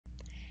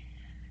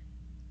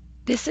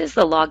This is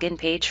the login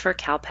page for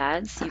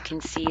CalPads. You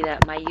can see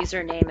that my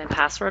username and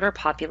password are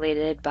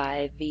populated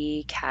by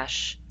the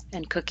cache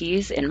and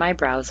cookies in my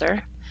browser.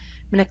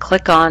 I'm going to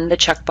click on the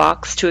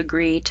checkbox to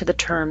agree to the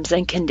terms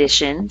and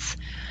conditions.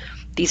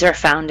 These are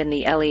found in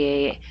the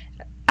LEA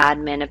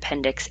Admin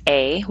Appendix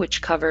A,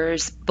 which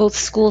covers both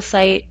school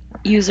site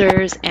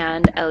users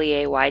and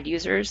LEA-wide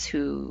users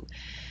who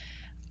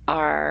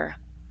are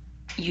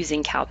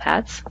using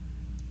CalPads.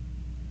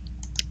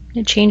 I'm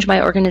going to change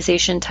my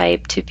organization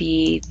type to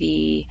be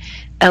the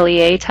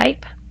LEA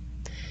type.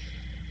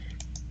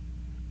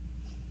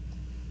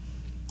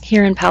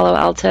 Here in Palo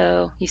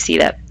Alto, you see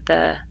that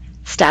the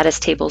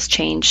status tables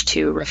change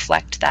to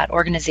reflect that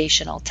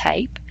organizational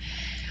type.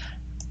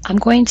 I'm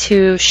going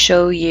to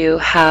show you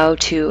how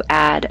to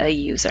add a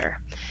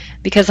user.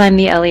 Because I'm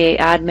the LEA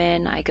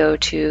admin, I go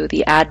to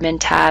the admin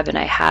tab and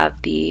I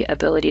have the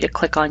ability to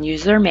click on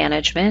user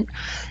management,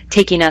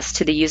 taking us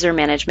to the user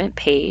management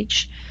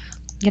page.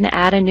 I'm going to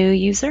add a new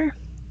user.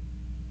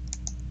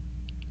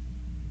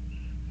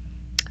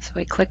 So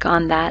I click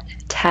on that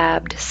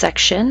tabbed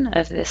section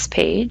of this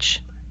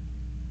page.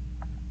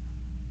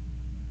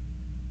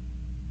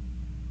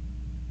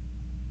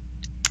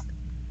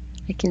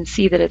 I can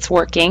see that it's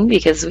working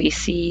because we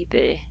see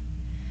the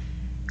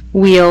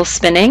wheel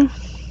spinning.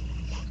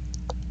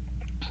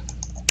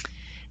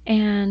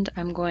 And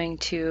I'm going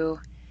to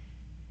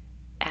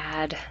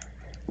add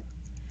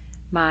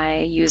my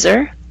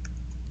user,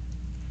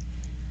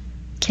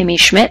 Kimmy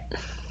Schmidt.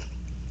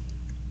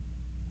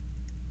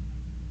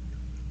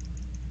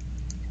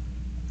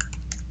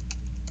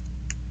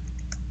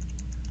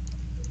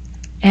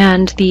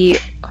 And the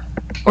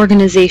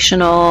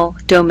organizational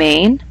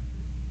domain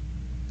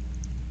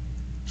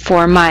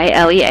for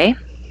my LEA.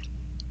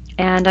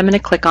 And I'm going to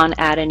click on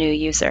Add a New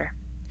User.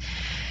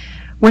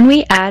 When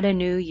we add a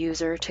new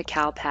user to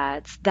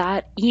CalPads,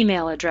 that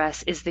email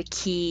address is the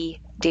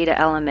key data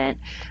element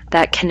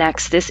that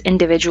connects this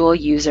individual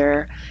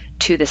user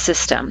to the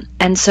system.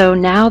 And so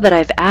now that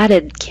I've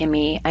added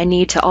Kimmy, I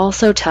need to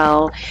also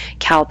tell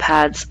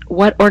CalPads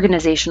what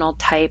organizational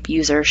type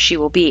user she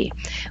will be.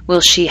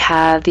 Will she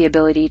have the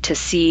ability to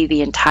see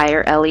the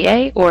entire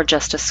LEA or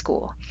just a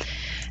school?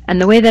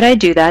 And the way that I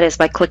do that is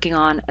by clicking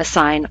on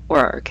Assign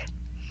Org.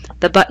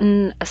 The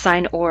button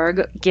Assign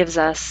Org gives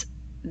us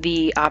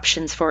the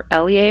options for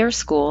LEA or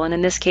school, and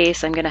in this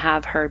case I'm going to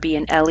have her be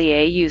an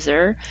LEA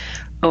user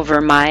over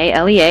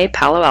my LEA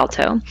Palo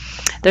Alto.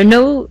 There are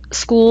no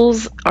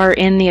schools are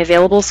in the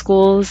available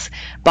schools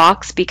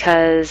box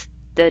because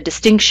the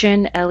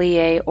distinction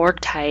LEA org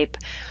type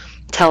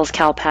tells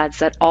CalPads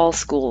that all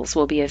schools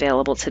will be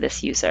available to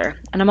this user.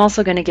 And I'm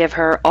also going to give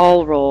her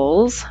all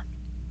roles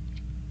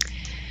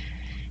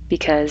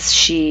because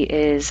she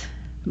is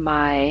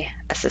my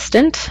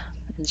assistant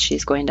and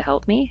she's going to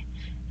help me.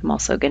 I'm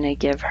also going to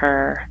give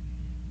her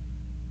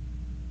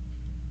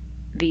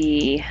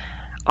the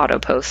auto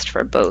post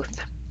for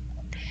both.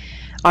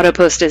 Auto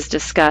post is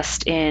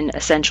discussed in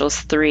Essentials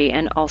 3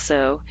 and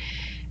also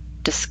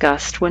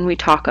discussed when we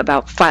talk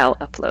about file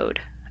upload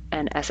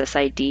and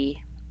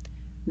SSID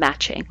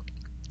matching.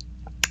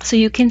 So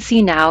you can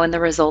see now in the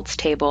results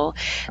table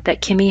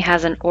that Kimmy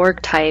has an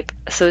org type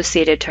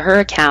associated to her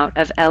account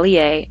of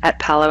LEA at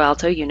Palo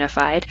Alto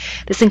Unified.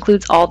 This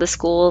includes all the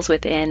schools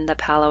within the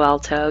Palo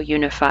Alto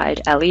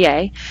Unified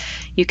LEA.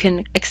 You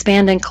can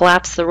expand and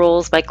collapse the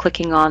roles by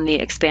clicking on the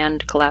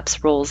Expand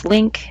Collapse Roles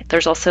link.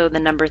 There's also the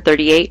number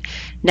 38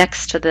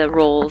 next to the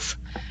roles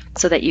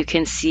so that you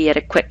can see at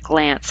a quick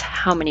glance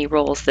how many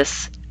roles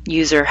this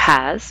user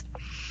has.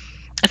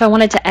 If I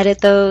wanted to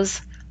edit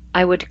those,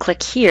 I would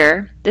click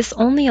here. This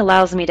only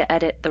allows me to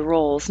edit the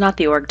roles, not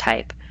the org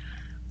type.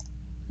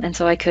 And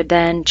so I could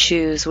then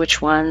choose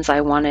which ones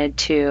I wanted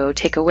to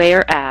take away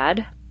or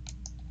add.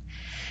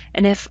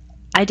 And if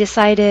I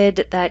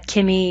decided that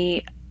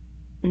Kimmy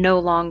no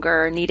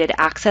longer needed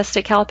access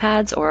to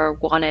CalPads or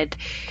wanted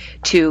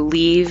to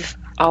leave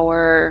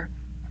our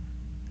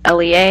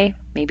LEA,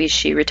 maybe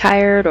she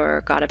retired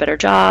or got a better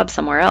job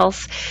somewhere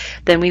else,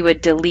 then we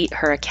would delete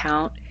her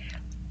account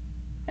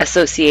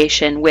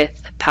association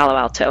with Palo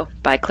Alto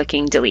by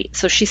clicking delete.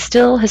 So she's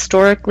still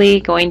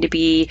historically going to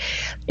be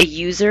a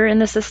user in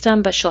the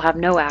system, but she'll have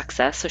no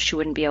access, so she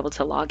wouldn't be able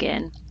to log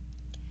in.